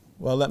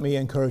Well, let me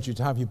encourage you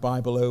to have your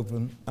Bible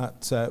open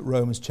at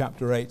Romans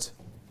chapter 8.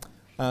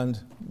 And,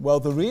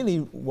 well, there really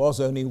was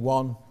only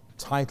one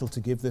title to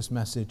give this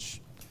message.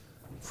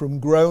 From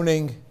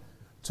groaning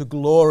to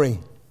glory.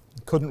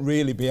 It couldn't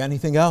really be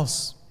anything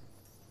else.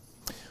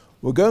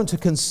 We're going to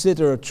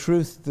consider a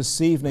truth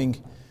this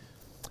evening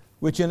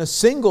which in a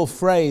single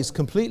phrase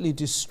completely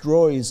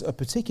destroys a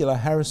particular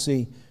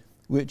heresy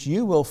which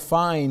you will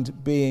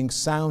find being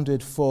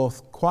sounded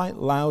forth quite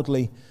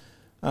loudly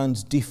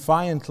and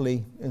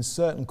defiantly in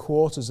certain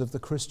quarters of the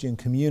Christian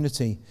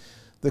community.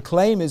 The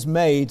claim is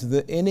made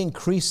that in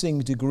increasing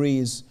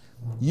degrees,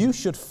 you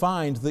should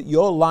find that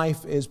your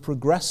life is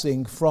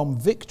progressing from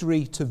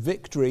victory to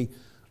victory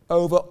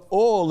over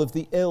all of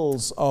the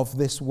ills of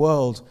this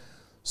world,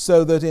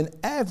 so that in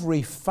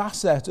every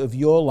facet of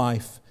your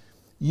life,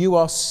 you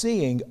are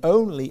seeing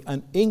only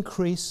an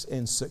increase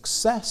in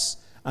success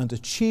and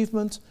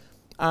achievement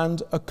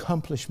and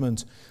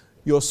accomplishment.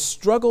 Your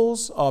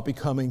struggles are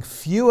becoming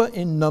fewer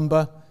in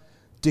number,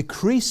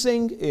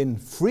 decreasing in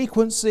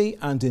frequency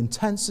and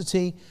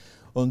intensity,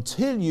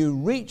 until you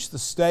reach the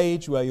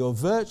stage where you're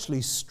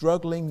virtually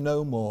struggling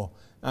no more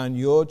and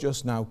you're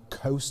just now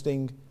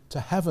coasting to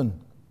heaven.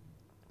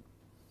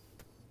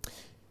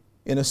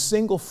 In a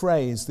single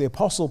phrase, the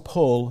Apostle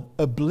Paul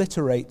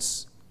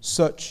obliterates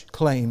such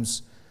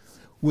claims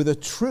with a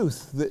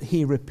truth that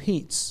he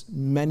repeats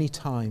many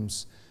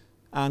times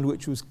and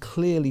which was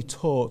clearly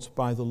taught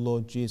by the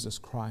Lord Jesus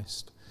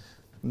Christ.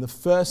 And the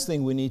first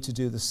thing we need to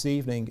do this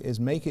evening is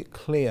make it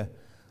clear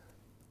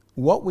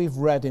what we've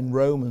read in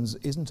Romans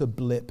isn't a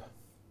blip.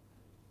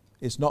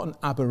 It's not an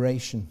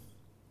aberration.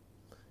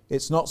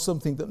 It's not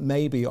something that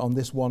maybe on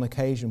this one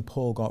occasion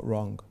Paul got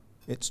wrong.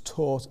 It's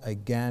taught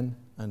again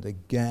and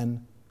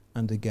again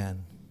and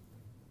again.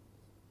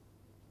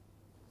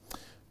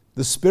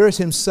 The Spirit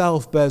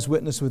himself bears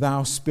witness with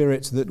our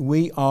spirit that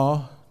we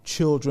are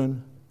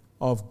children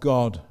of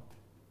God,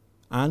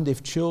 and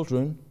if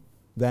children,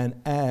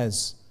 then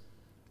heirs,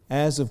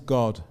 heirs of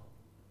God,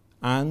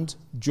 and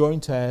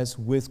joint heirs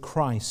with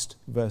Christ,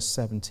 verse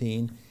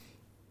 17,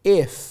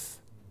 if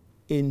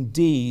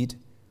indeed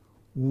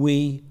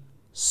we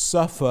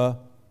suffer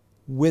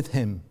with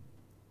him,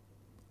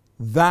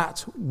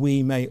 that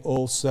we may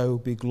also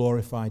be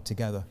glorified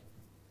together.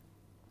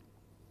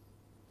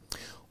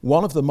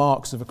 One of the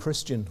marks of a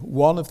Christian,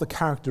 one of the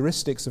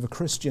characteristics of a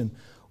Christian,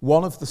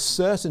 one of the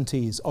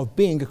certainties of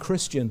being a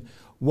Christian,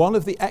 one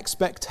of the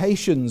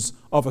expectations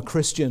of a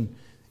Christian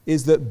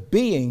is that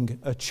being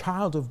a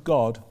child of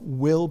God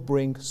will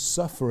bring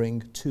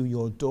suffering to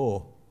your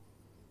door.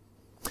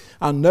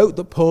 And note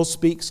that Paul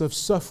speaks of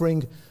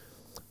suffering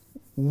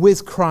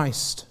with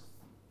Christ,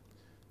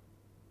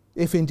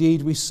 if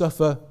indeed we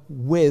suffer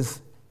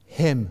with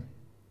him.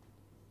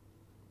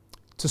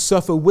 To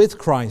suffer with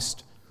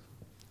Christ,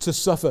 to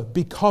suffer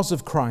because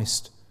of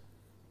Christ,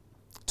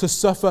 to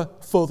suffer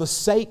for the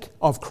sake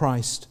of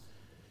Christ,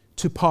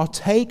 to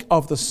partake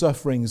of the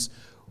sufferings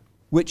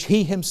which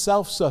he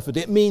himself suffered.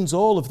 It means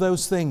all of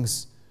those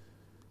things.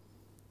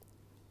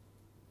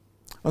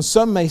 And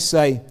some may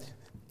say,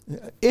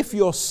 if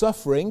you're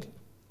suffering,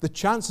 the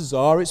chances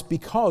are it's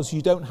because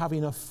you don't have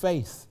enough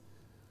faith.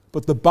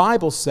 But the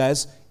Bible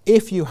says,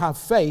 if you have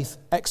faith,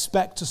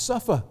 expect to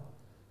suffer.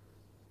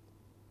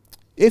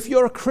 If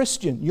you're a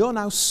Christian, you're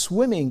now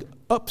swimming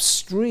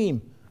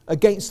upstream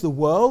against the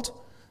world,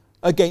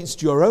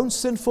 against your own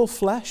sinful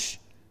flesh,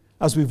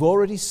 as we've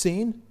already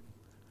seen,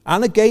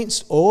 and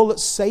against all that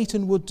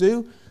Satan would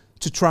do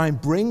to try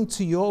and bring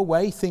to your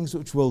way things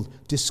which will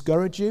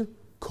discourage you,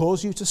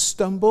 cause you to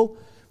stumble,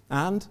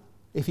 and,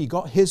 if he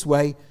got his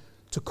way,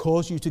 to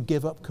cause you to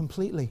give up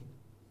completely.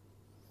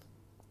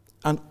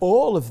 And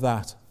all of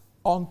that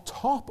on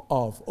top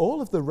of all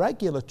of the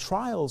regular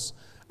trials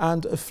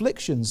and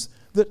afflictions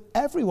that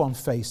everyone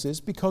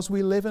faces because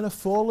we live in a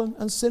fallen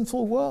and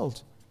sinful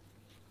world.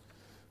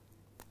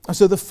 And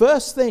so the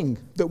first thing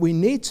that we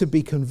need to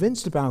be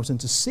convinced about and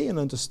to see and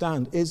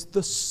understand is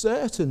the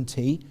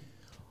certainty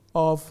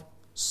of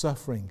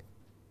suffering.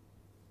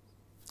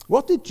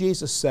 What did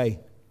Jesus say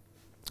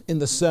in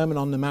the Sermon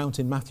on the Mount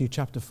in Matthew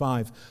chapter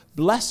 5?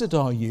 Blessed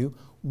are you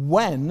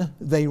when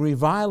they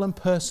revile and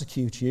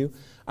persecute you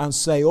and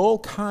say all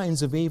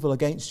kinds of evil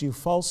against you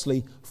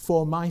falsely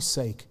for my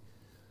sake.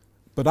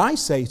 But I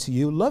say to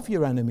you, love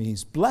your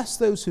enemies, bless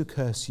those who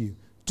curse you,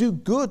 do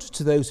good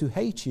to those who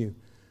hate you.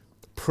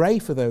 Pray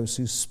for those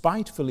who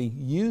spitefully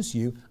use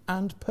you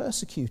and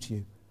persecute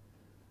you.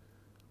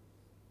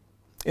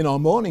 In our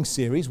morning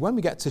series, when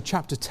we get to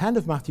chapter 10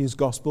 of Matthew's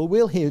Gospel,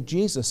 we'll hear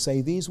Jesus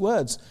say these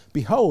words,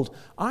 Behold,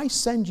 I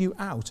send you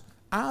out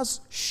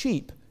as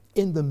sheep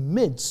in the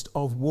midst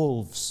of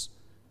wolves.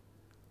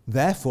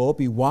 Therefore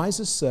be wise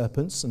as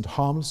serpents and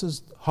harmless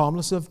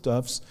as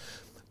doves,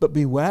 but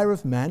beware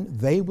of men.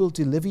 They will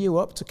deliver you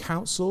up to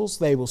councils.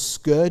 They will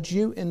scourge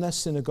you in their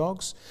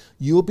synagogues.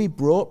 You will be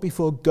brought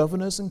before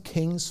governors and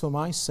kings for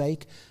my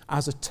sake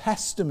as a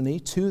testimony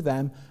to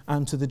them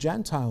and to the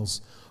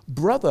Gentiles.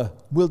 Brother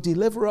will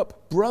deliver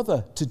up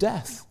brother to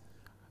death,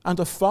 and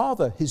a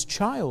father his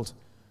child.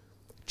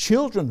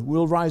 Children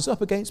will rise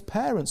up against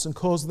parents and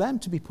cause them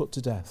to be put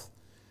to death.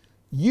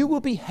 You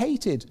will be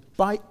hated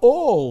by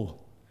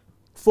all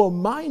for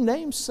my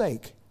name's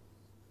sake.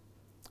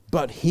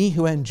 But he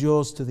who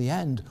endures to the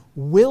end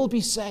will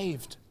be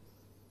saved.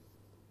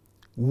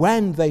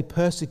 When they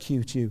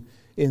persecute you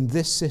in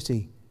this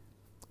city,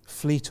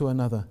 flee to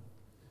another.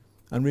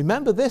 And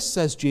remember this,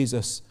 says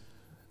Jesus,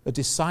 a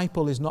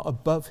disciple is not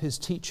above his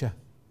teacher,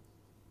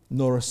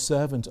 nor a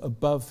servant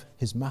above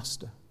his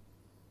master.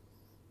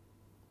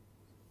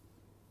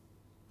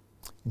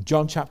 In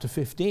John chapter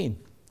 15,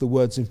 the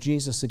words of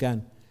Jesus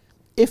again.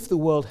 If the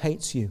world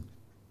hates you,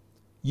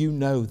 you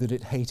know that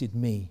it hated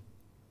me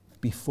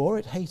before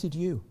it hated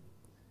you.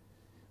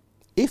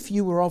 If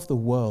you were of the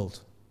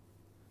world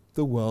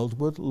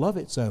would love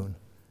its own.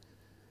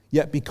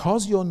 Yet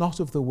because you're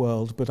not of the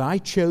world, but I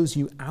chose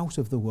you out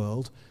of the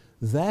world,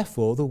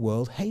 therefore the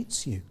world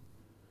hates you.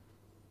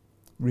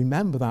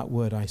 Remember that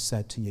word I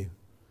said to you.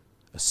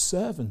 A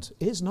servant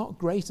is not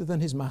greater than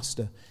his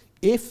master.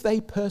 If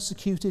they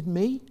persecuted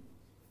me,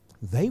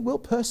 they will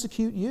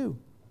persecute you.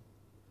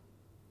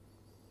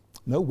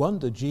 No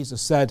wonder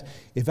Jesus said,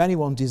 if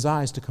anyone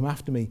desires to come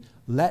after me,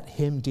 let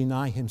him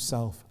deny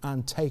himself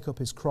and take up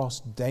his cross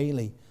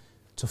daily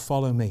to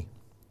follow me.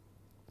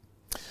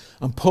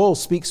 And Paul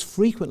speaks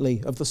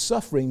frequently of the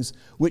sufferings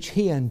which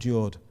he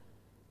endured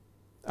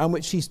and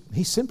which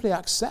he simply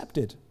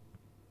accepted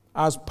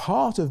as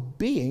part of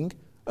being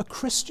a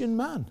Christian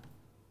man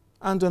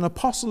and an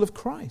apostle of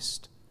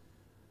Christ.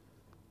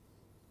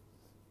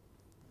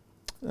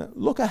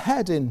 Look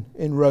ahead in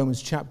Romans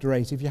chapter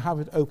 8, if you have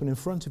it open in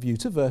front of you,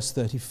 to verse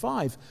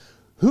 35.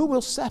 Who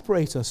will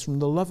separate us from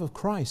the love of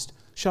Christ?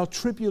 Shall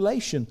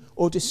tribulation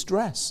or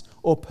distress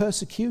or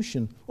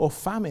persecution or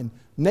famine,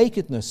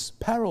 nakedness,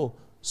 peril,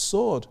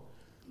 sword?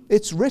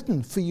 It's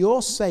written, for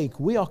your sake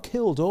we are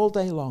killed all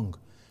day long.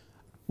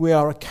 We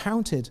are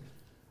accounted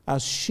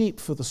as sheep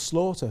for the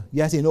slaughter.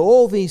 Yet in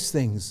all these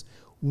things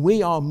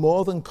we are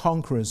more than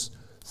conquerors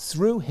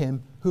through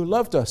him who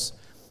loved us.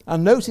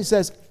 And notice it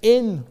says,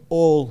 in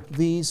all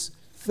these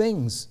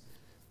things.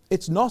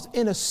 It's not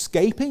in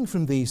escaping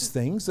from these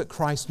things that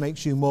Christ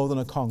makes you more than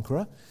a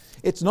conqueror.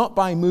 It's not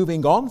by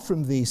moving on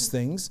from these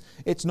things.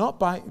 It's not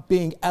by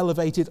being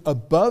elevated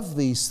above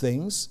these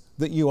things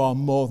that you are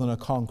more than a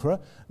conqueror.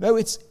 No,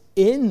 it's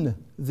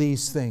in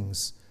these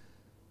things,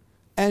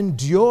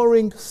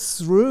 enduring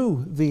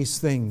through these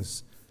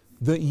things,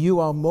 that you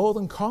are more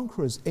than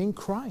conquerors in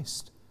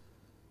Christ.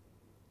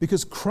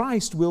 Because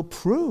Christ will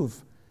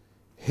prove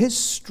his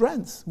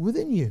strength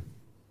within you.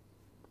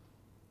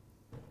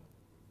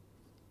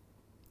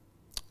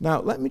 Now,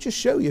 let me just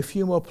show you a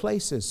few more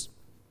places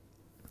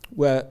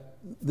where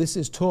this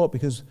is taught,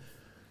 because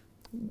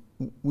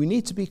we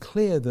need to be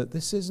clear that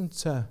this isn't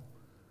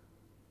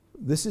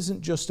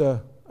just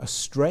a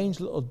strange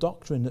little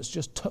doctrine that's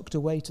just tucked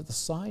away to the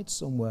side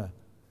somewhere.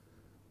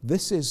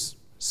 This is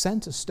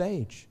center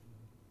stage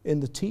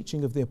in the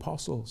teaching of the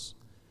apostles.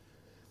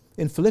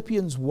 In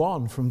Philippians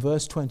 1 from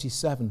verse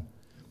 27,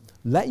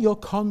 let your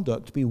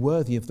conduct be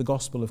worthy of the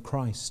gospel of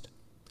Christ,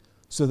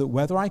 so that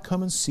whether I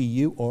come and see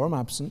you or am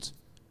absent,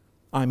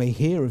 I may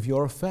hear of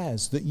your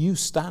affairs, that you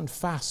stand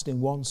fast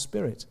in one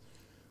spirit,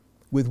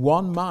 with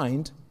one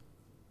mind,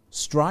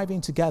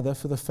 striving together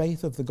for the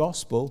faith of the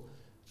gospel,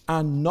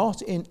 and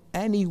not in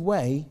any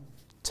way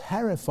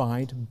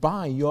terrified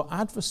by your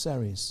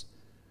adversaries,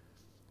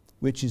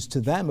 which is to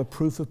them a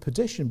proof of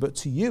perdition, but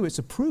to you it's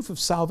a proof of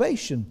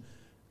salvation,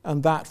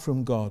 and that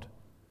from God.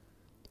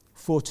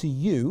 For to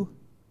you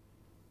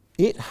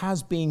it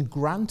has been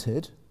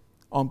granted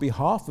on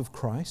behalf of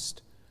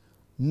Christ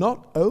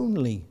not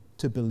only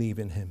to believe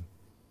in him,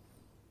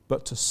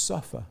 but to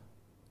suffer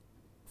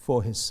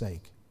for his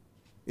sake.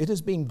 It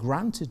has been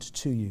granted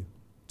to you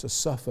to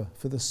suffer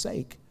for the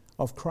sake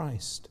of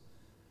Christ.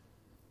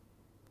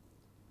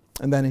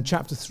 And then in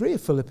chapter 3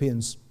 of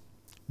Philippians,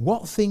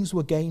 what things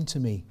were gained to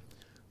me,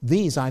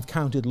 these I've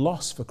counted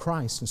loss for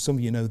Christ. And some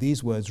of you know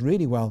these words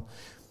really well.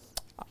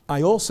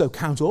 I also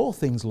count all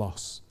things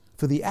loss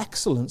for the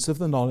excellence of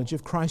the knowledge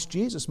of Christ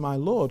Jesus, my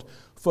Lord,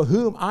 for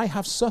whom I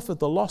have suffered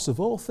the loss of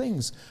all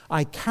things.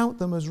 I count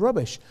them as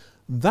rubbish,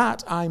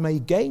 that I may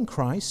gain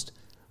Christ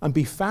and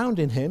be found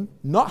in him,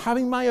 not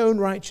having my own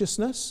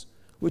righteousness,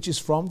 which is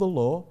from the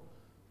law,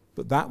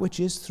 but that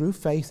which is through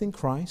faith in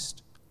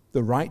Christ,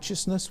 the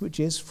righteousness which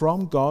is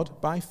from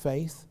God by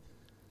faith,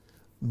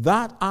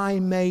 that I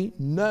may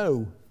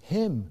know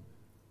him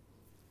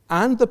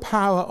and the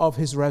power of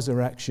his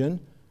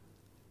resurrection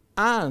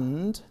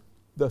and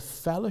the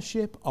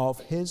fellowship of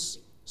his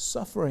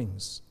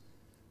sufferings,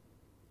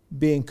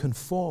 being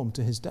conformed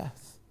to his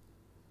death.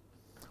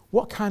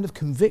 What kind of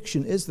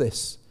conviction is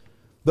this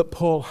that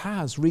Paul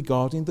has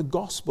regarding the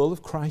gospel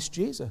of Christ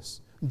Jesus?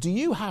 Do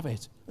you have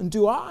it? And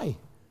do I?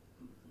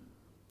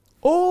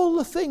 All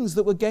the things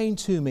that were gained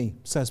to me,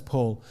 says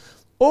Paul,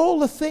 all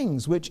the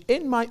things which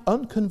in my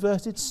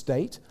unconverted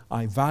state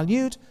I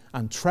valued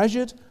and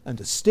treasured and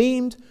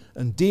esteemed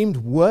and deemed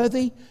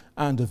worthy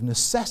and of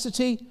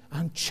necessity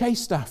and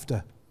chased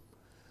after,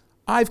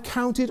 I've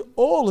counted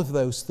all of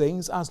those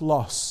things as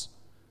loss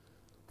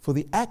for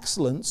the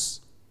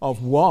excellence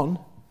of 1,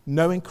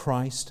 knowing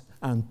Christ,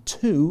 and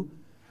 2,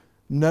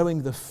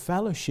 knowing the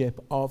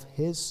fellowship of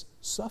his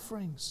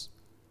sufferings.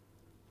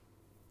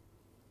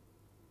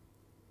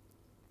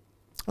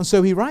 And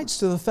so he writes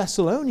to the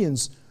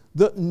Thessalonians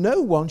that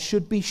no one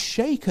should be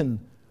shaken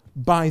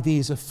by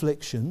these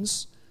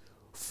afflictions,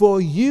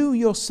 for you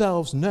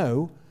yourselves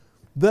know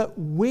that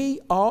we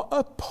are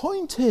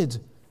appointed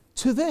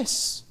to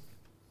this.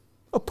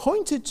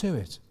 Appointed to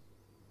it.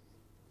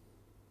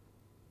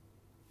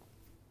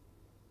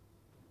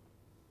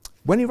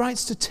 When he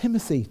writes to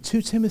Timothy,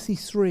 2 Timothy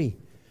 3,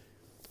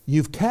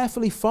 you've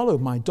carefully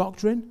followed my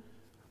doctrine,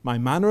 my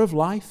manner of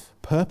life,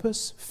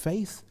 purpose,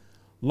 faith,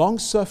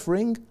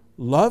 long-suffering,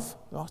 love.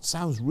 Oh, it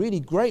sounds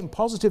really great and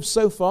positive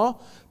so far.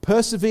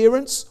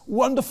 Perseverance,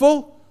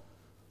 wonderful.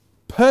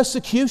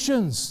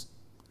 Persecutions,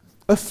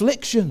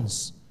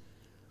 afflictions,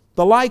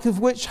 the like of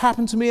which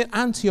happened to me at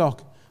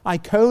Antioch,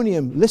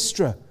 Iconium,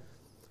 Lystra,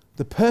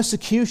 the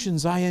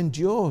persecutions I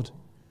endured.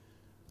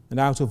 And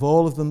out of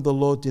all of them the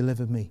Lord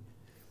delivered me.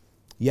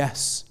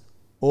 Yes,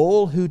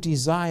 all who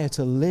desire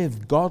to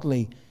live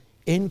godly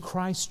in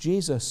Christ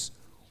Jesus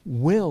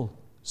will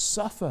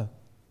suffer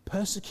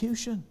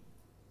persecution.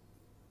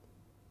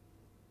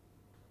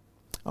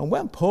 And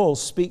when Paul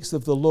speaks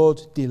of the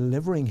Lord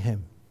delivering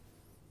him,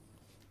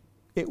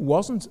 it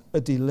wasn't a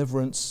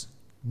deliverance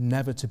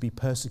never to be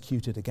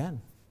persecuted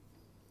again.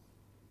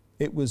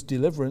 It was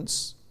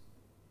deliverance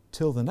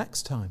till the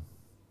next time,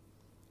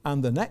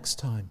 and the next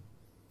time,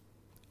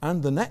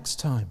 and the next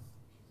time.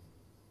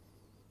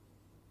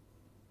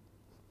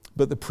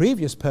 But the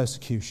previous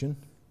persecution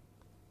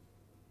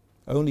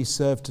only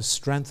served to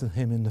strengthen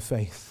him in the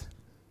faith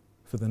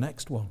for the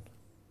next one.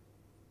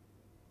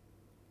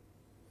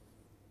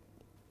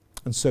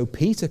 And so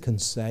Peter can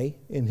say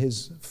in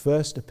his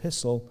first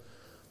epistle,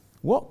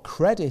 what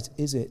credit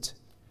is it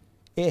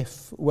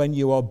if, when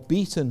you are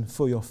beaten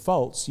for your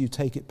faults, you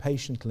take it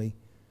patiently,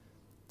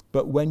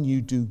 but when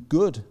you do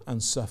good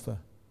and suffer,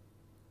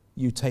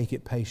 you take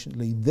it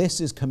patiently? This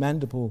is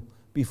commendable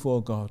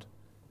before God.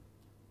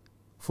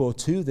 For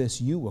to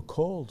this you were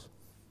called.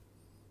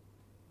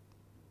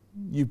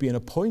 You've been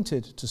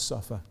appointed to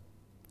suffer.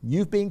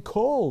 You've been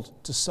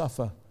called to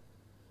suffer,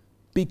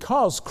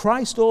 because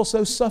Christ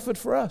also suffered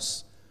for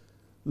us,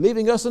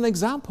 leaving us an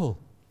example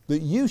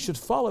that you should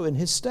follow in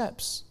his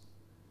steps.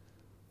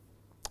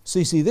 So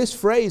you see this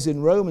phrase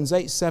in Romans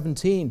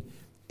 8:17,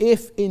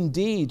 if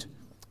indeed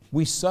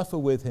we suffer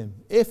with him,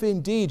 if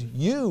indeed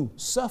you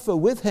suffer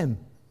with him,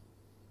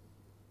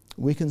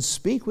 we can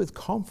speak with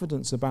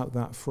confidence about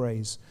that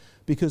phrase,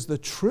 because the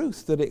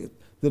truth that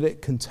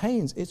it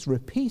contains, it's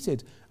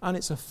repeated and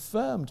it's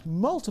affirmed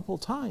multiple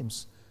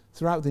times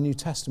throughout the New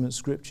Testament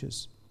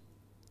scriptures.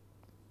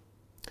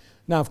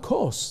 Now, of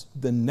course,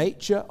 the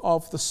nature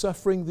of the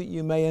suffering that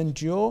you may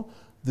endure,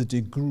 the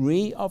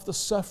degree of the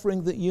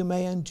suffering that you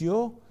may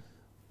endure,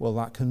 well,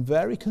 that can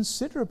vary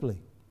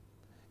considerably.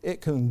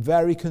 It can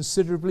vary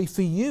considerably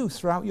for you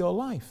throughout your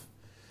life.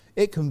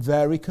 It can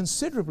vary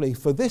considerably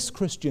for this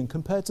Christian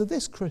compared to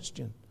this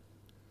Christian.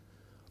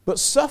 But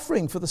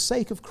suffering for the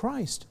sake of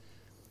Christ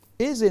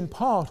is in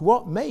part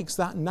what makes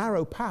that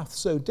narrow path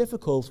so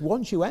difficult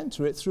once you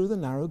enter it through the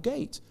narrow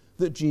gate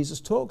that Jesus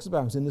talks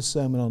about in the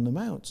Sermon on the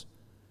Mount.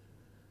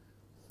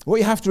 What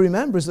you have to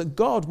remember is that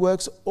God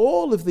works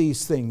all of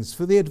these things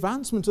for the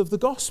advancement of the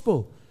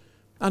gospel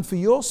and for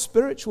your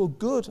spiritual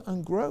good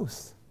and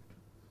growth.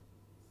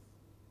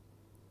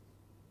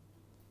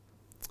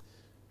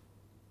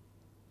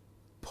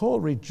 Paul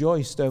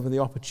rejoiced over the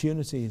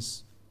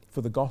opportunities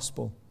for the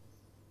gospel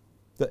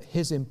that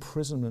his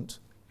imprisonment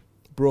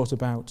brought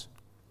about.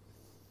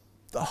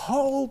 The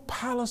whole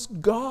palace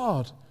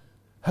guard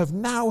have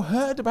now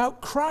heard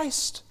about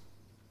Christ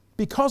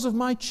because of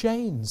my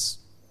chains.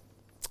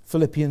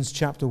 Philippians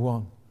chapter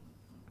 1.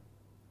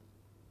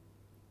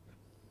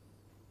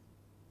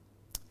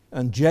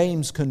 And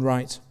James can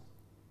write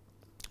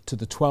to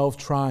the 12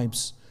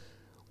 tribes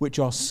which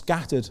are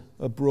scattered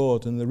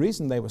abroad. And the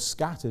reason they were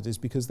scattered is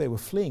because they were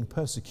fleeing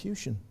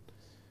persecution.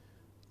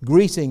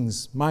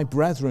 Greetings, my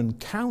brethren,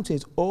 count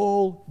it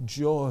all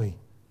joy,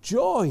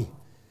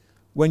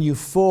 when you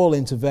fall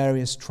into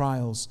various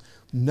trials,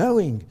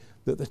 knowing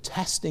that the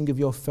testing of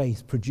your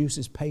faith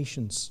produces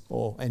patience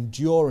or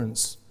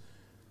endurance.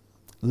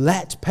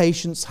 Let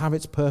patience have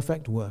its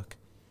perfect work,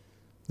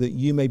 that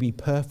you may be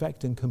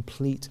perfect and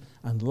complete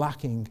and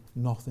lacking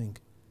nothing.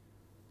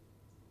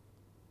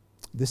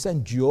 This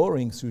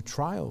enduring through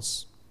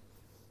trials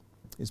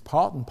is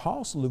part and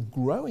parcel of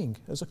growing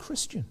as a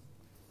Christian.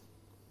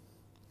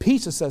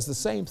 Peter says the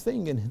same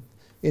thing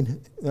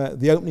in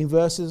the opening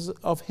verses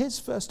of his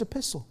first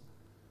epistle.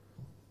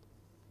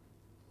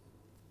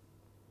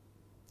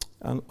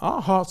 And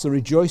our hearts are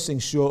rejoicing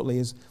shortly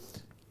as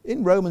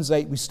in Romans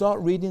 8, we start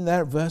reading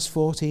there at verse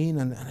 14,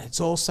 and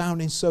it's all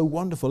sounding so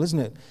wonderful, isn't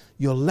it?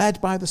 You're led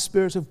by the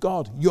Spirit of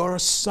God. You're a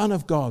son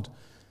of God.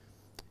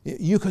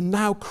 You can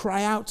now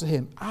cry out to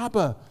him,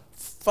 Abba,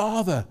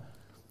 Father.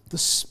 The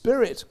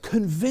Spirit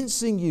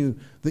convincing you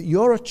that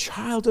you're a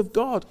child of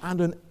God and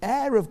an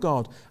heir of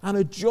God and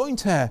a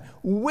joint heir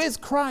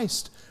with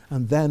Christ.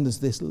 And then there's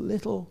this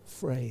little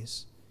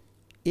phrase,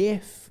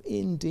 if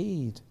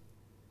indeed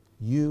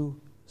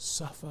you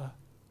suffer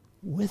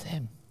with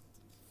him.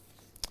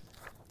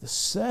 The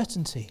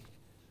certainty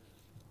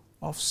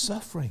of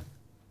suffering.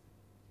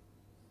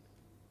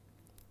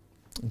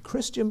 And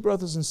Christian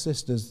brothers and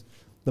sisters,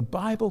 the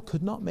Bible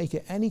could not make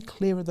it any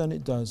clearer than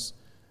it does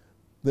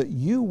that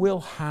you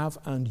will have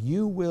and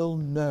you will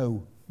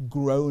know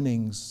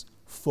groanings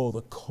for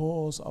the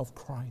cause of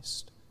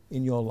Christ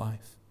in your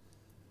life.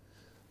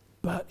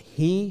 But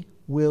he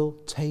will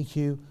take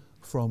you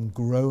from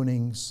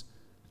groanings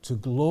to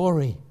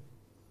glory.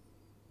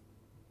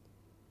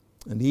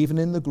 And even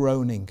in the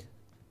groaning,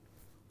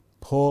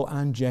 Paul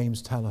and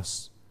James tell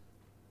us,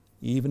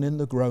 even in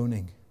the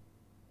groaning,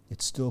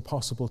 it's still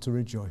possible to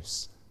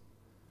rejoice.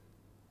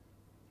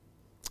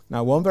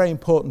 Now, one very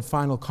important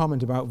final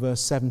comment about verse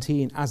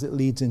 17 as it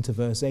leads into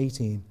verse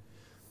 18.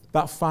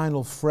 That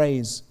final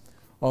phrase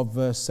of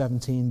verse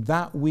 17,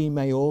 that we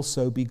may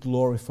also be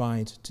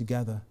glorified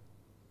together.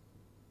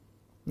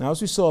 Now,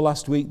 as we saw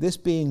last week, this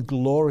being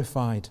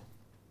glorified,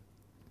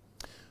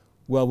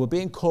 well, we're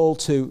being called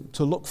to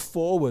look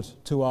forward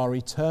to our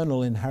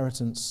eternal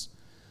inheritance.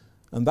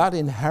 And that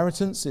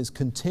inheritance is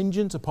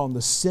contingent upon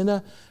the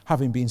sinner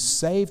having been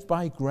saved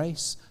by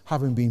grace,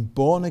 having been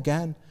born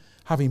again,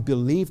 having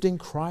believed in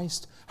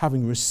Christ,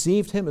 having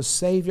received him as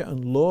Saviour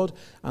and Lord,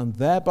 and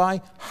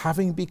thereby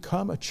having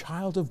become a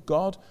child of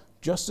God,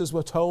 just as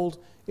we're told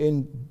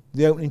in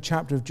the opening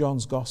chapter of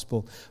John's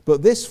Gospel.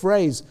 But this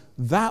phrase,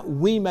 that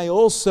we may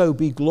also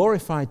be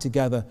glorified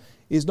together,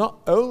 is not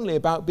only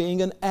about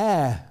being an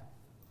heir.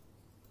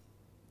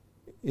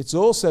 It's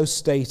also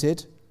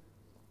stated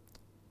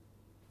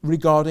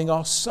regarding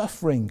our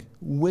suffering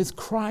with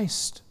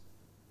Christ.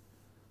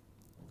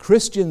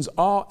 Christians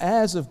are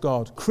heirs of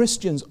God.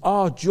 Christians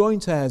are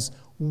joint heirs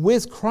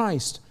with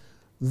Christ,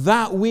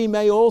 that we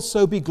may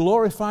also be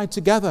glorified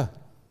together.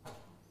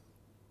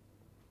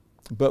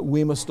 But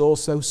we must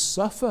also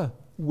suffer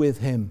with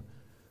him,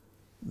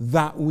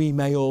 that we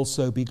may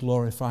also be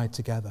glorified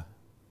together.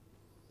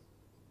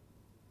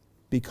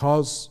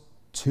 Because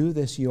to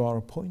this you are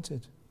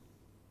appointed.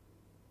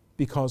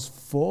 Because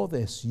for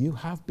this you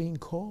have been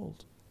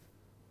called.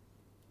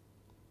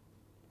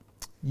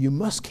 You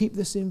must keep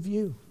this in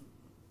view.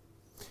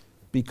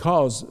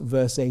 Because,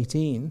 verse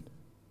 18,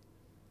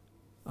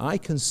 I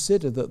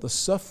consider that the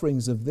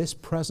sufferings of this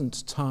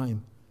present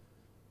time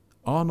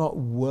are not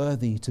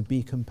worthy to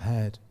be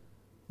compared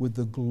with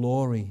the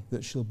glory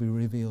that shall be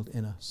revealed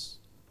in us.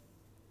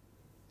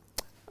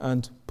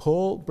 And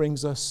Paul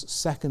brings us,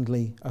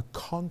 secondly, a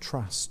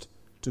contrast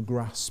to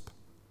grasp.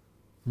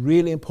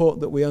 Really important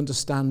that we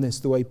understand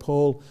this the way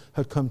Paul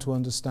had come to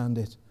understand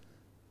it.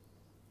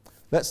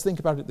 Let's think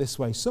about it this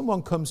way.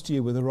 Someone comes to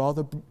you with a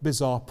rather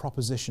bizarre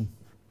proposition.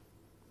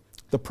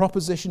 The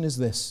proposition is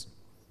this.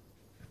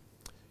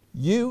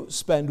 You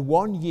spend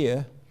 1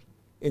 year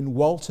in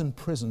Walton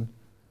Prison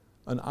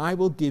and I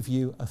will give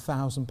you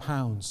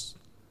 £1,000.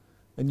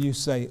 And you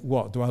say,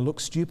 what, do I look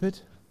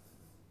stupid?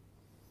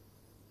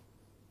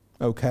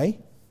 Okay.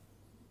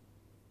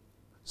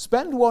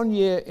 Spend 1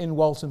 year in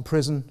Walton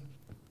Prison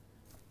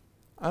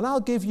and I'll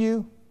give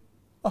you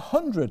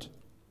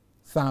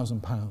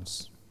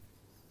 £100,000.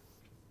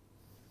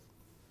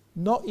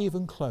 Not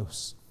even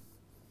close.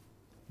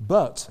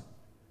 But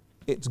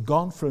it's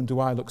gone from do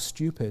I look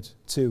stupid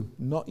to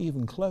not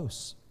even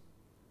close.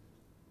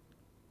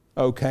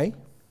 Okay.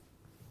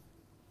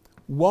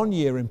 1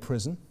 year in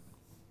prison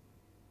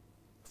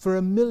for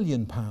 £1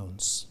 million.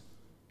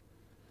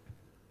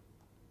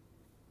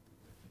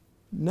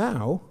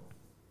 Now,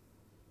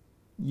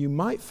 you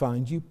might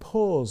find you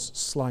pause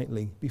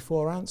slightly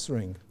before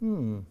answering.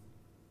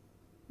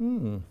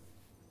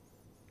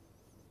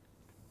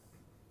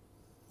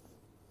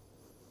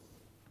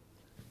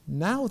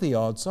 Now the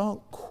odds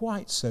aren't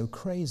quite so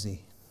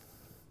crazy.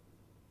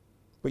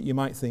 But you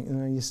might think,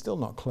 no, you're still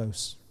not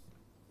close.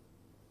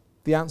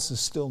 The answer's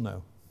still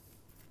no.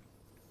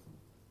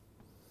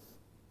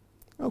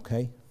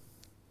 Okay.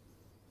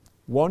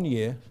 1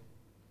 year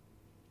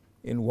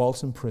in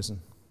Walton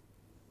Prison.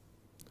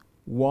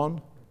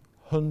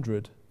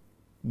 £100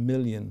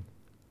 million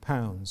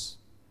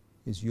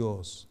is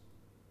yours.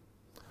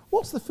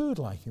 What's the food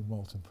like in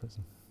Walton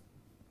Prison?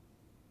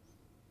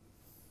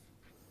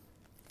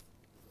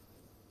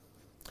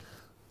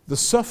 The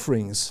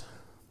sufferings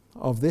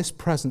of this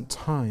present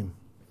time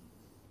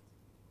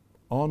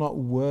are not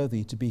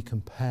worthy to be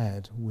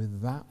compared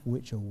with that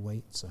which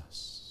awaits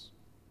us.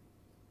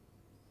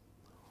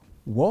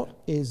 What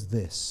is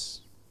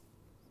this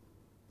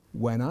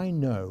when I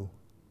know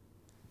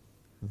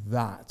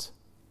that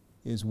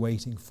is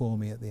waiting for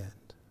me at the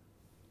end?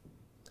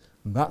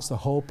 And that's the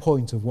whole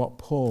point of what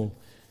Paul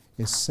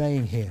is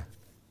saying here.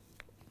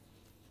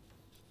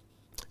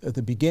 At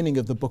the beginning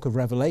of the book of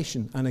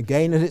Revelation, and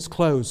again at its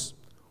close,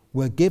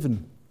 we're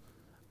given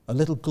a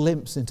little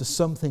glimpse into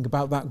something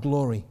about that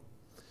glory.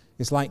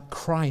 It's like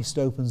Christ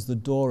opens the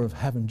door of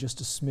heaven just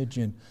a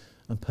smidgen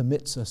and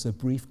permits us a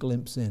brief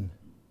glimpse in.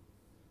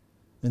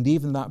 And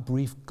even that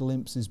brief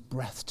glimpse is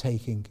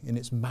breathtaking in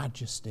its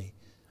majesty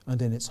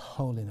and in its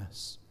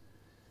holiness.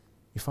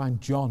 You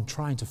find John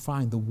trying to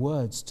find the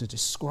words to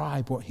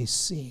describe what he's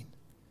seen.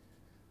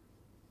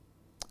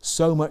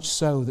 So much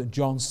so that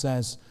John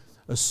says,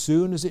 as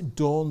soon as it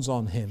dawns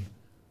on him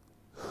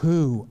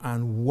who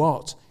and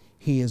what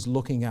he is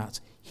looking at,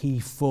 he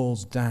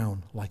falls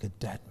down like a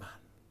dead man.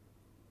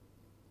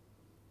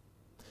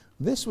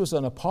 This was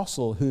an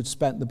apostle who had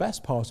spent the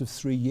best part of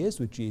 3 years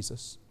with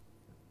Jesus.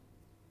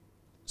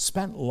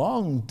 Spent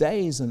long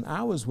days and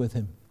hours with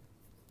him.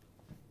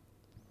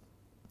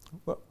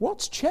 But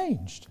what's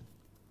changed?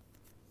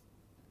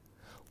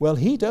 Well,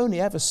 he'd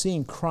only ever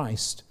seen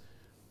Christ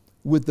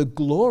with the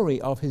glory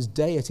of his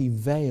deity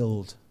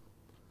veiled,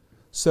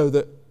 so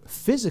that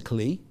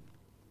physically,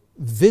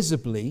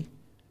 visibly,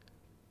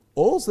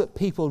 all that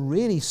people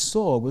really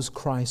saw was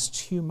Christ's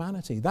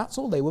humanity. That's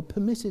all they were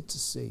permitted to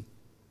see.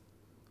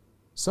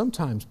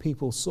 Sometimes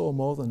people saw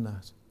more than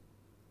that.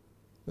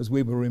 As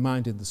we were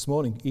reminded this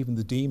morning, even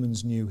the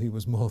demons knew he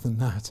was more than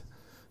that.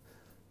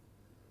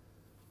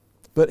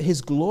 But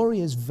his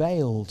glory is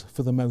veiled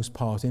for the most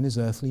part in his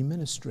earthly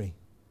ministry.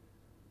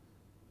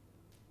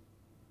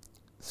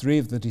 3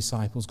 of the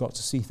disciples got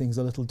to see things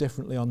a little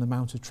differently on the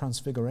Mount of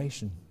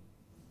Transfiguration.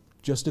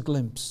 Just a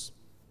glimpse.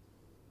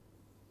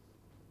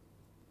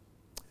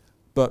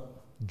 But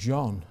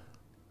John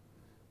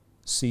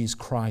sees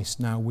Christ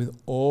now with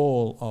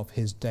all of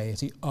his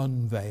deity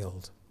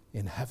unveiled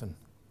in heaven,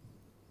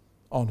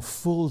 on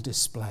full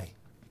display.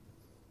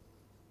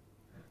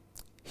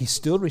 He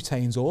still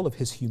retains all of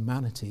his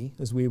humanity,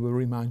 as we were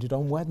reminded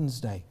on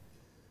Wednesday.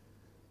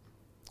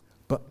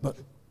 But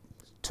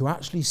to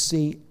actually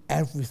see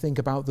everything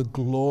about the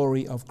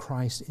glory of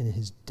Christ in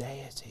his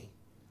deity,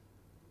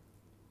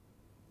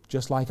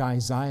 just like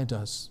Isaiah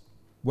does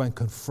when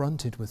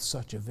confronted with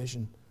such a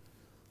vision,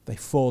 they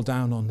fall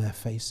down on their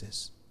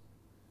faces.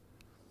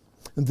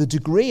 And the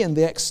degree and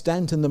the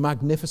extent and the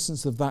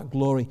magnificence of that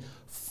glory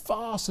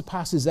far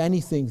surpasses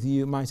anything that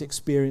you might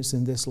experience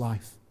in this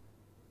life.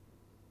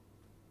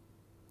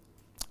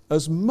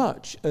 As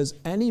much as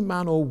any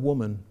man or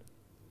woman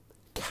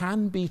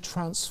can be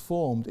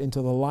transformed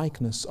into the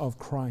likeness of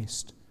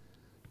Christ,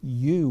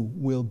 you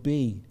will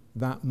be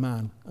that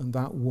man and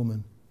that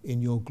woman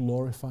in your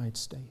glorified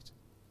state.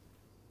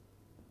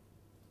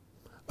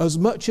 As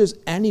much as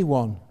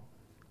anyone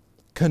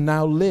can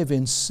now live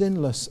in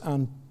sinless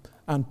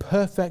and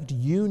perfect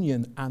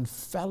union and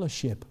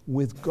fellowship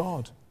with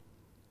God,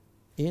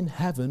 in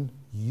heaven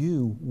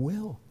you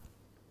will.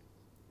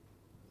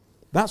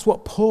 That's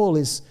what Paul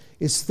is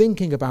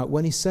thinking about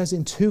when he says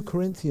in 2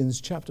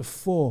 Corinthians chapter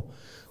 4,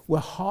 we're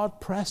hard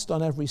pressed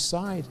on every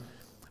side,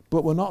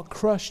 but we're not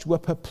crushed. We're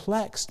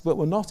perplexed, but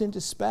we're not in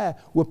despair.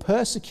 We're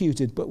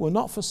persecuted, but we're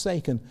not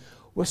forsaken.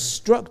 We're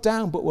struck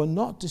down, but we're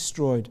not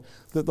destroyed,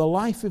 that the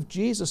life of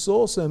Jesus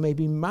also may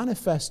be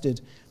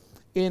manifested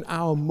in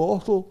our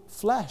mortal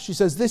flesh. He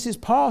says this is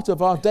part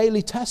of our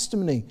daily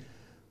testimony.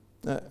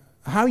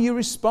 How you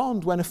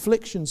respond when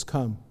afflictions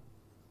come.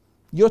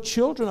 Your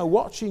children are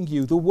watching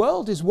you. The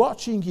world is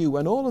watching you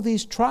when all of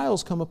these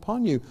trials come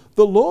upon you.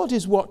 The Lord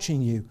is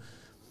watching you.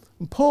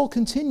 And Paul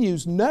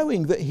continues,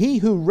 knowing that he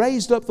who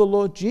raised up the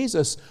Lord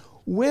Jesus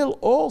will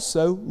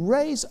also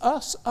raise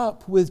us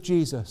up with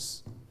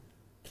Jesus.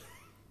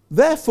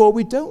 Therefore,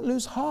 we don't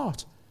lose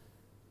heart.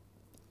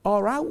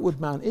 Our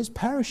outward man is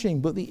perishing,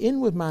 but the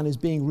inward man is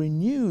being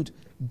renewed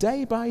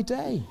day by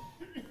day.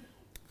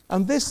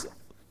 And this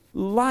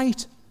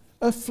light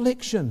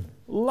affliction,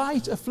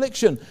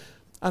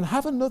 and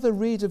have another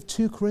read of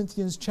 2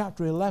 Corinthians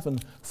chapter 11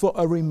 for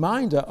a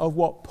reminder of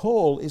what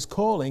Paul is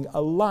calling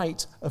a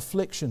light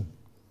affliction.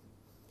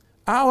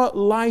 Our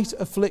light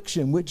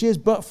affliction, which is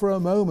but for a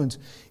moment,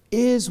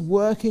 is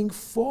working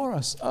for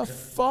us a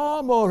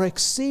far more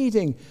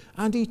exceeding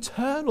and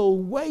eternal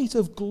weight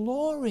of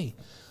glory.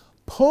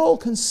 Paul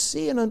can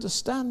see and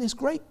understand this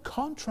great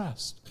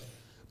contrast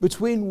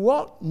between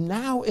what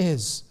now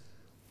is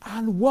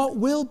and what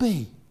will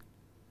be.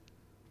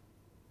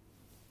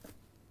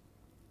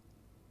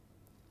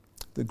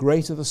 The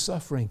greater the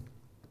suffering,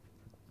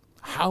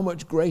 how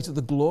much greater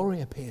the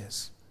glory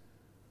appears.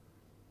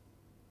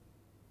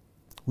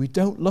 We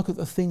don't look at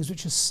the things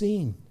which are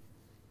seen.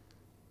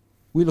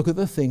 We look at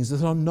the things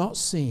that are not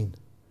seen.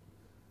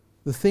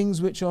 The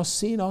things which are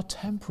seen are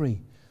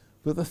temporary,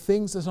 but the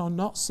things that are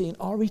not seen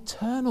are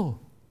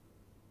eternal.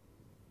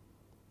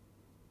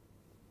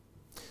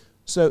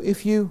 So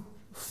if you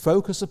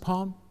focus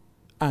upon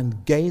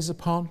and gaze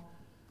upon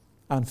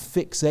and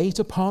fixate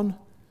upon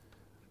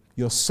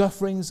your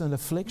sufferings and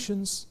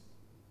afflictions,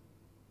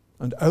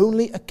 and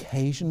only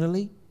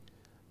occasionally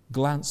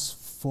glance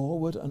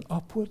forward and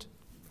upward,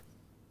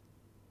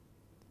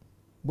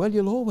 well,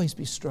 you'll always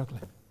be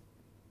struggling.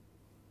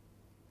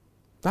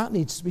 That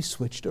needs to be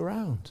switched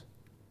around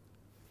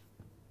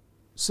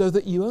so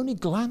that you only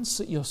glance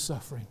at your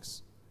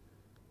sufferings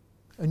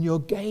and your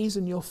gaze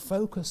and your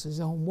focus is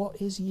on what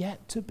is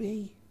yet to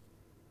be.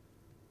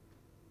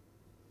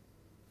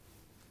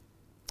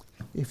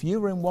 if you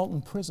were in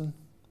Walton Prison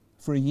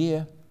for a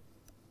year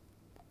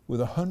with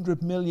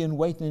 100 million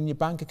waiting in your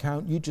bank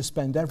account, you'd just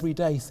spend every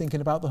day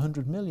thinking about the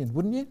 100 million,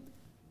 wouldn't you?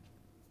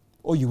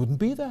 Or you wouldn't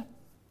be there.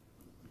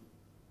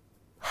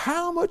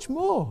 How much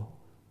more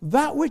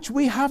that which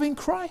we have in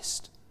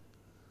Christ?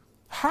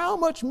 How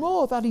much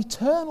more that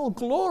eternal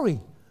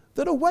glory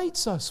that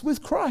awaits us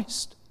with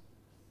Christ?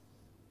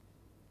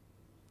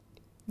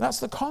 That's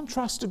the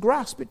contrast to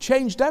grasp. It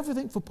changed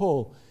everything for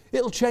Paul.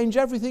 It'll change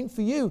everything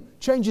for you.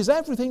 Changes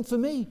everything for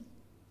me.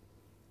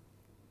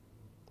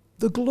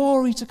 The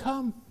glory to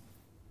come.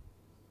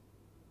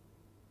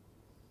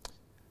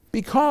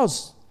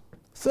 Because,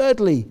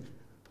 thirdly,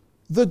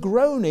 the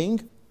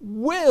groaning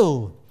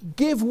will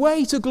give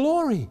way to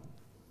glory.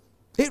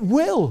 It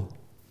will.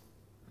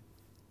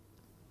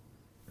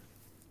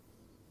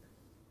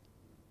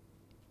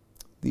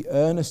 The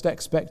earnest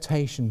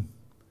expectation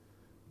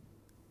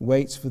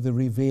waits for the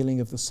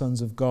revealing of the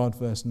sons of God,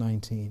 verse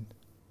 19.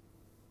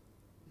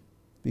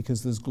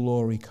 Because there's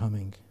glory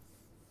coming.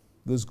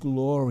 There's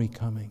glory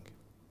coming.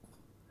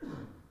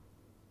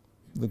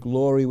 The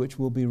glory which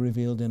will be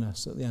revealed in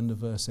us at the end of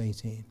verse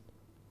 18.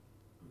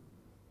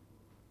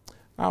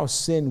 Our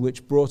sin,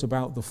 which brought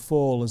about the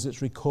fall, as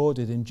it's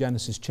recorded in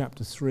Genesis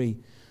chapter 3,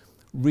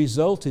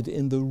 resulted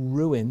in the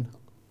ruin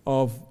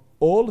of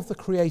all of the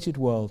created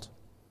world.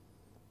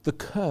 The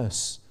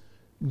curse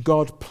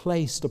God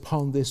placed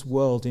upon this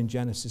world in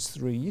Genesis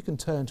 3. You can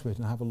turn to it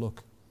and have a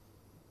look.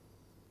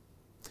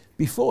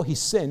 Before he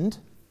sinned,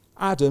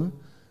 Adam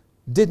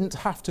didn't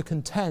have to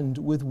contend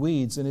with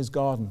weeds in his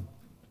garden,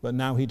 but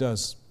now he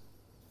does.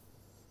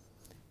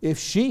 If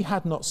she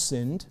had not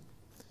sinned,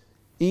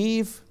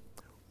 Eve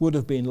would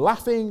have been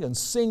laughing and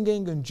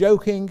singing and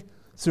joking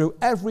through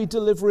every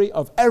delivery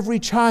of every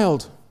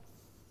child.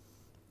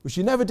 But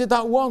she never did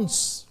that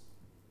once,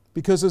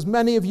 because as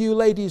many of you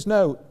ladies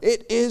know,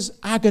 it is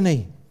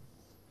agony.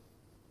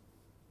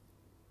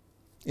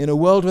 In a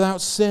world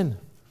without sin,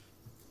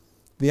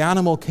 the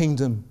animal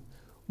kingdom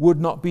would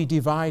not be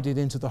divided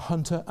into the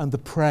hunter and the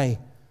prey,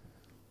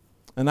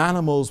 and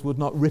animals would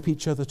not rip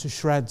each other to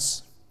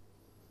shreds.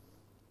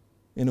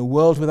 In a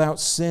world without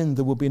sin,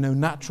 there would be no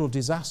natural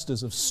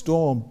disasters of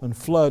storm and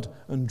flood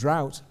and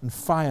drought and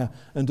fire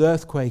and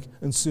earthquake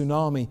and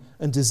tsunami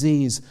and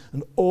disease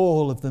and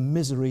all of the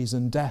miseries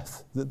and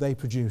death that they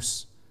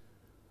produce.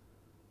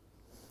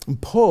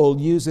 And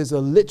Paul uses a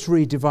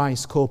literary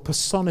device called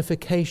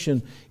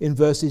personification in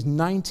verses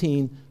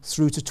 19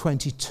 through to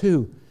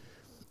 22.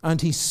 And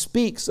he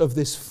speaks of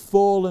this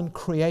fallen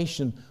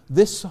creation,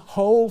 this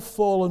whole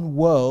fallen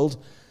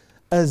world,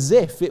 as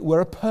if it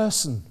were a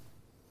person.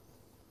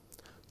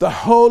 The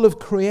whole of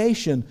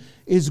creation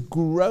is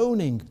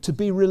groaning to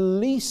be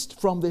released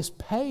from this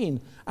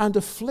pain and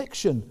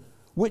affliction,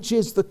 which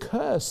is the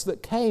curse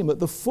that came at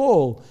the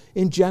fall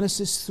in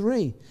Genesis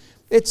 3.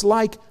 It's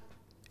like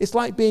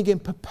being in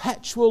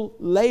perpetual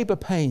labor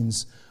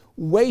pains,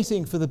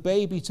 waiting for the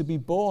baby to be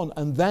born,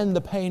 and then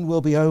the pain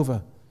will be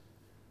over.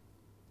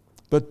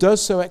 But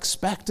does so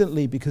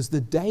expectantly, because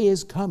the day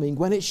is coming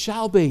when it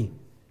shall be.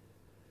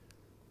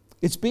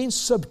 It's been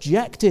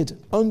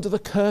subjected under the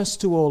curse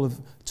to all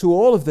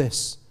of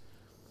this.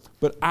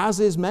 But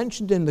as is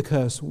mentioned in the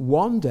curse,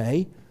 one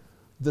day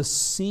the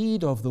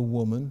seed of the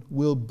woman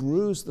will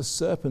bruise the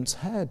serpent's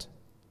head.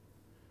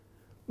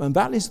 And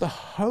that is the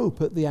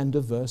hope at the end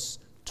of verse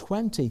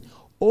 20.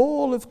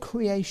 All of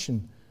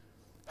creation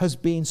has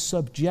been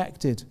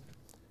subjected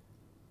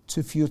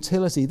to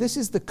futility. This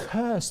is the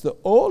curse that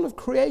all of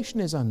creation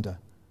is under.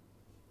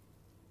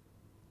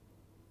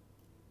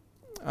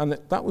 And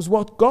that was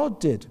what God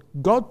did.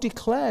 God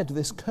declared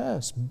this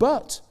curse.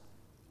 But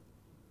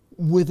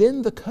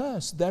within the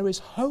curse, there is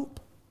hope.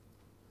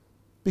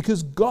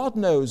 Because God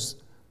knows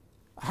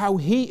how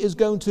He is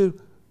going to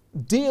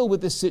deal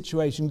with this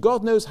situation.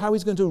 God knows how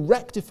He's going to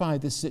rectify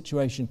this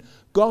situation.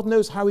 God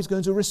knows how He's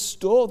going to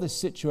restore this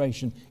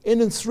situation in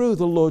and through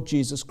the Lord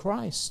Jesus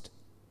Christ.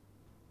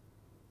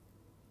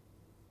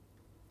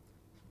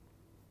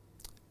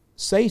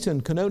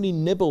 Satan can only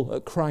nibble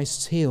at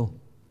Christ's heel.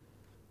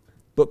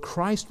 But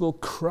Christ will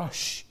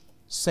crush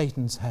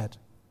Satan's head.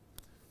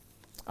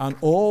 And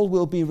all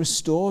will be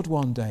restored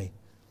one day.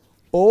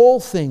 All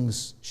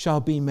things shall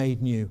be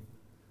made new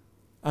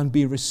and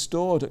be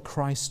restored at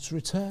Christ's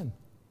return.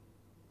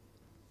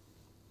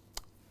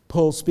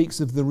 Paul speaks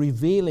of the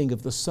revealing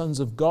of the sons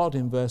of God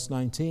in verse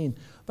 19.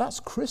 That's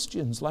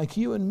Christians like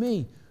you and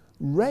me,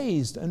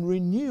 raised and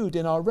renewed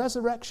in our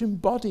resurrection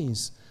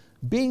bodies,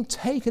 being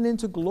taken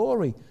into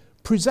glory,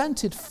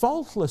 presented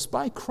faultless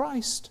by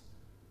Christ.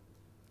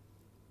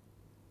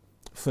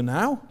 For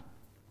now,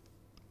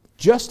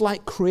 just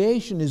like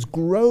creation is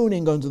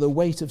groaning under the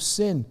weight of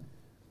sin,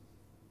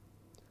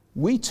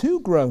 we too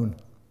groan.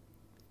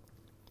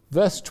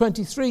 Verse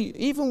 23,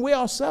 even we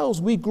ourselves,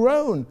 we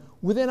groan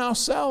within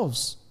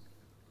ourselves,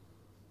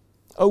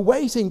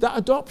 awaiting that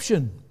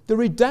adoption, the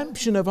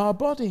redemption of our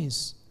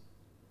bodies.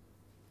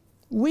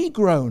 We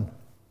groan.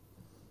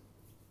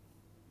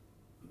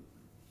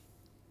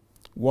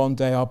 One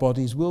day our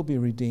bodies will be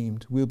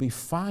redeemed. We'll be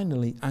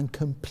finally and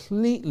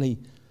completely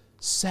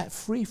set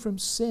free from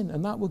sin,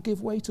 and that will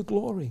give way to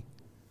glory.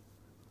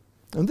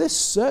 And this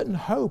certain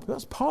hope,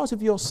 that's part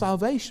of your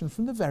salvation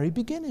from the very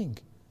beginning.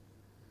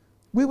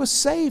 We were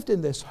saved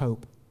in this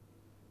hope.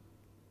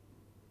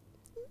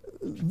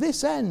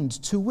 This end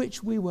to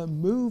which we were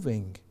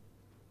moving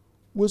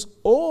was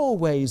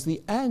always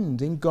the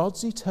end in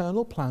God's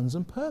eternal plans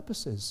and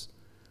purposes.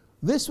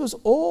 This was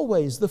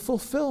always the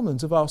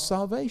fulfillment of our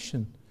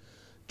salvation.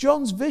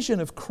 John's vision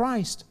of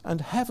Christ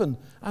and heaven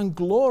and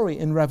glory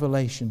in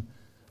Revelation,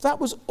 that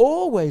was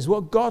always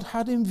what God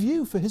had in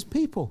view for his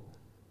people.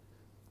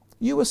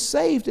 You were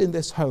saved in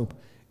this hope,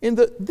 in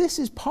that this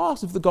is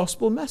part of the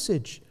gospel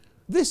message.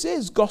 This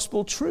is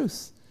gospel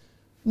truth.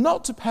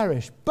 Not to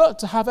perish, but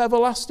to have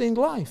everlasting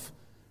life,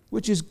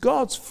 which is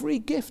God's free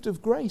gift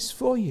of grace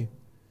for you.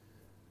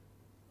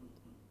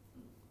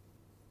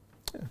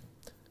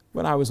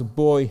 When I was a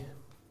boy,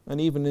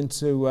 and even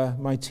into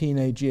my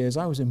teenage years,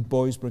 I was in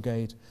Boys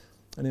Brigade.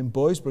 And in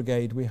Boys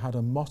Brigade, we had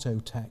a motto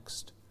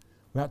text.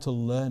 We had to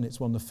learn it. It's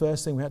one of the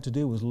first things we had to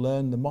do was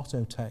learn the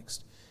motto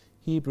text.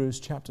 Hebrews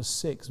chapter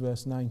 6,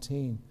 verse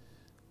 19.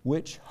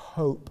 Which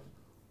hope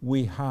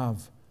we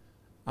have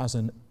as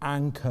an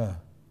anchor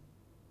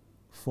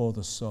for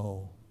the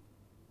soul,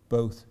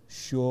 both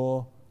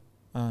sure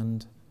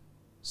and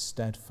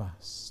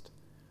steadfast.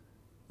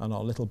 And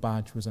our little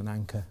badge was an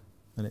anchor,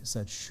 and it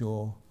said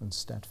sure and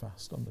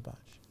steadfast on the badge.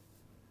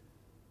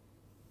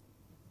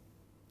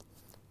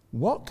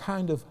 What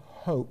kind of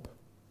hope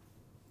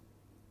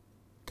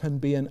can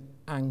be an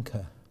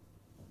anchor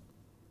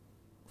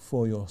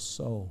for your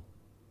soul?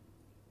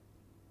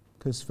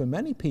 Because for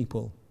many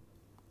people,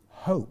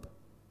 hope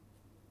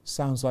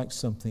sounds like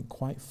something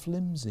quite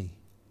flimsy.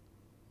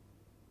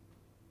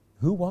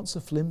 Who wants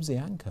a flimsy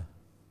anchor?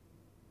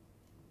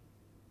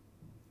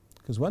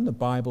 Because when the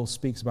Bible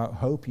speaks about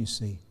hope, you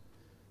see,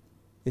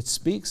 it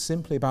speaks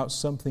simply about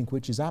something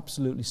which is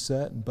absolutely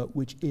certain, but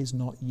which is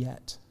not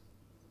yet.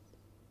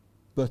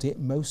 But it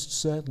most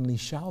certainly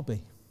shall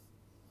be.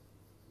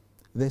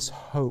 This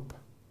hope,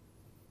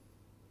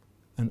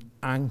 an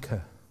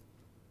anchor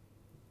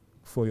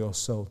for your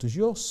soul. Does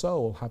your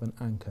soul have an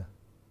anchor?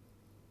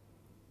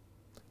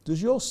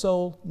 Does your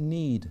soul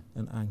need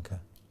an anchor?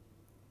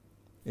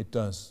 It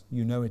does.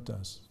 You know it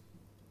does.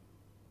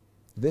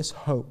 This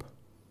hope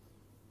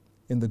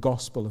in the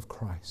gospel of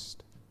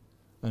Christ,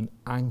 an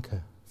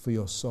anchor for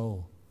your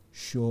soul,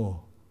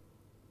 sure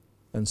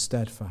and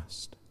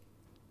steadfast.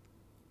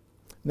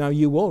 Now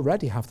you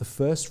already have the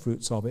first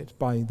fruits of it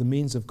by the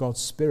means of God's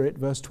Spirit.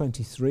 Verse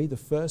 23, the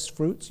first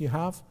fruits you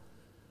have,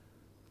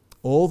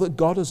 all that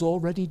God has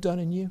already done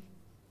in you,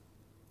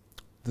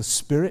 the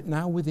Spirit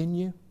now within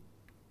you,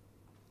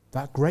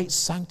 that great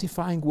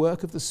sanctifying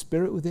work of the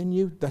Spirit within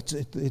you,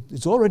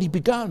 it's already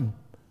begun.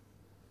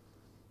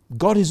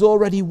 God is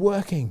already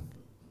working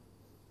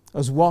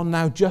as one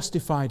now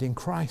justified in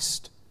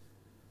Christ.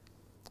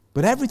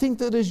 But everything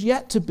that is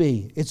yet to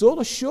be, it's all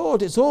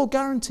assured, it's all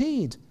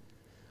guaranteed.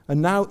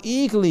 And now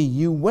eagerly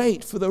you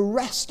wait for the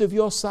rest of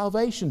your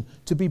salvation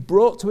to be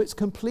brought to its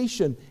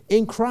completion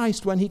in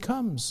Christ when he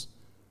comes.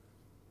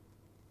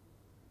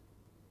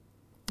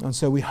 And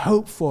so we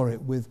hope for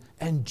it with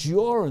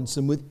endurance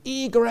and with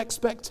eager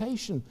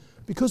expectation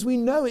because we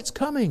know it's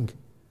coming.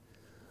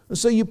 And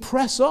so you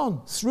press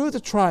on through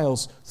the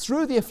trials,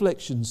 through the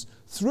afflictions,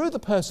 through the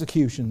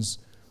persecutions.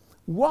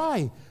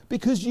 Why?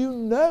 Because you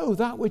know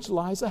that which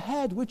lies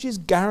ahead, which is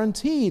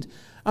guaranteed.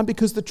 And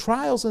because the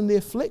trials and the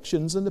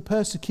afflictions and the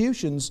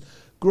persecutions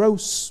grow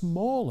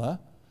smaller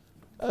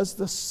as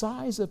the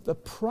size of the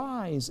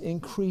prize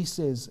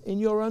increases in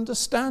your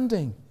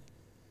understanding.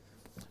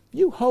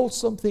 You hold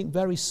something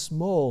very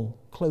small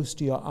close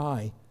to your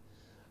eye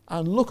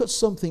and look at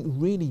something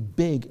really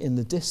big in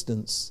the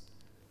distance.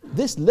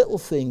 This little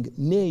thing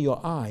near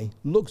your eye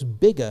looks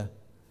bigger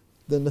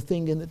than the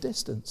thing in the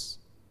distance.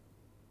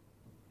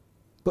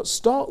 But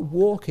start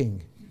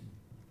walking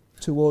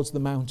towards the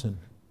mountain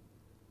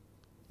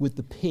with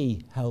the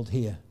P held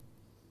here.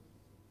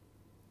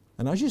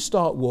 And as you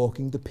start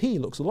walking, the P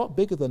looks a lot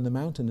bigger than the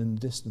mountain in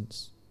the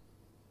distance.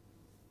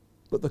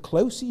 But the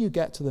closer you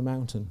get to the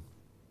mountain,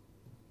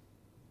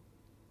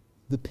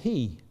 the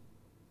P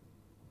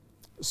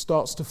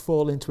starts to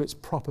fall into its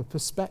proper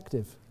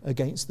perspective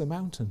against the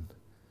mountain.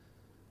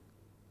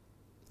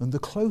 And the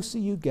closer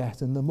you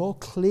get and the more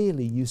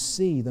clearly you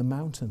see the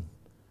mountain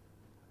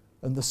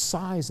and the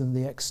size and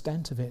the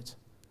extent of it,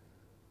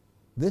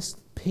 this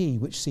P,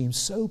 which seems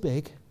so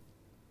big,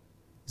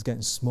 is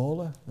getting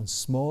smaller and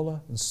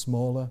smaller and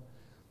smaller.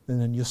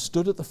 And then you're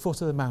stood at the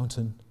foot of the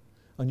mountain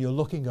and you're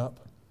looking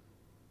up,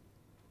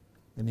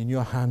 and in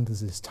your hand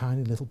there's this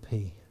tiny little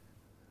P.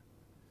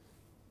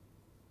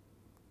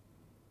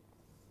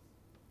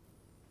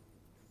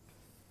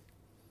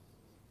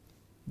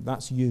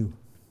 That's you,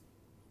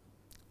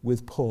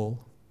 with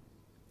Paul,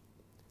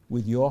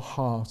 with your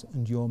heart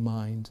and your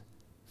mind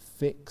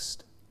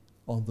fixed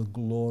on the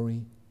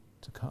glory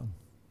to come.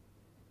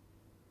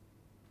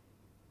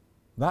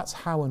 That's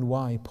how and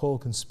why Paul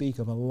can speak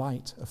of a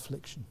light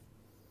affliction.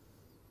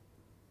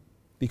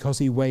 Because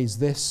he weighs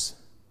this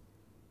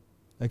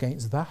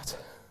against that.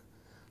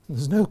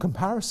 There's no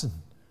comparison.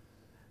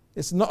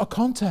 It's not a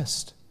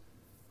contest.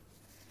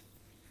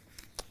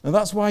 And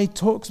that's why he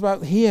talks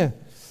about here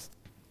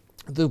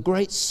the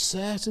great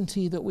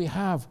certainty that we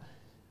have,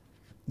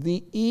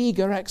 the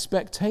eager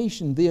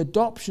expectation, the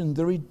adoption,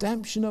 the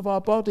redemption of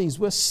our bodies.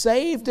 We're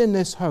saved in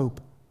this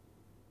hope.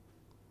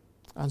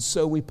 And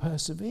so we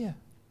persevere.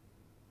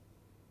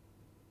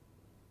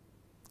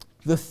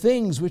 The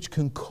things which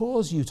can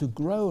cause you to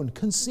groan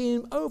can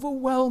seem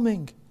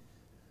overwhelming.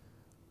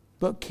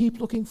 But keep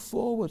looking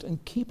forward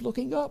and keep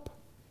looking up,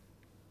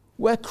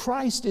 where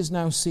Christ is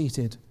now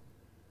seated.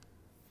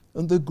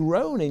 And the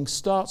groaning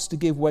starts to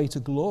give way to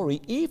glory,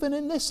 even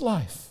in this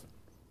life,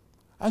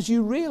 as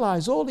you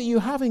realize all that you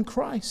have in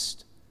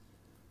Christ.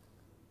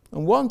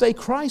 And one day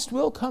Christ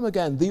will come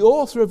again. The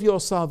author of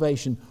your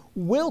salvation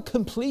will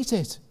complete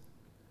it.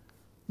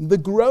 The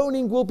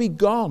groaning will be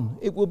gone.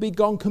 It will be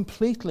gone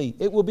completely.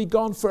 It will be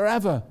gone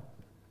forever.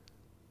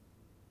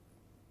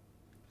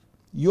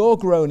 Your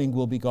groaning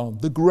will be gone.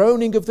 The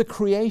groaning of the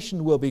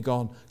creation will be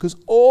gone, because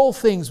all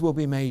things will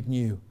be made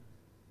new.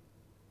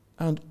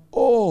 And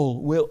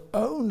all will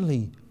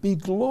only be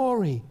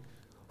glory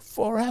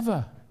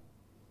forever.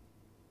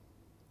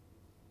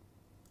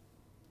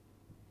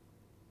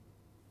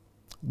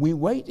 We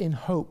wait in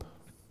hope,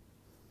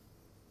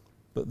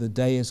 but the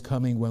day is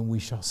coming when we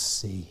shall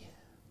see.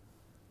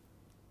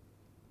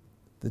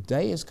 The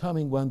day is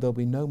coming when there'll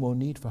be no more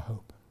need for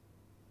hope,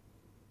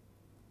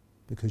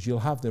 because you'll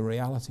have the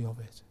reality of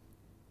it.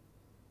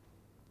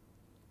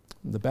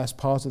 And the best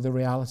part of the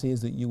reality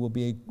is that you'll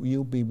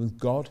be with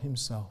God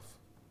himself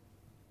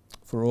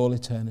for all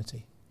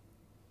eternity.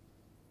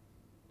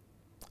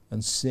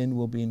 And sin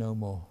will be no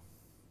more.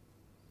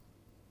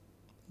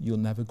 You'll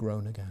never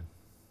groan again.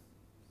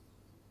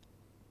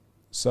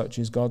 Such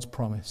is God's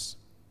promise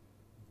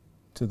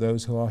to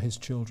those who are his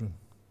children,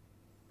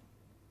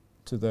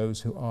 to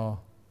those who are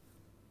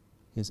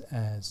his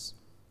heirs.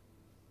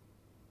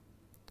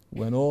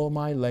 When all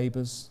my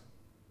labors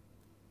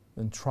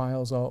and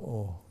trials are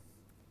o'er,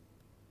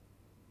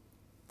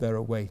 there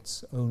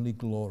awaits only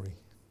glory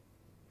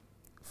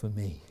for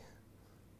me.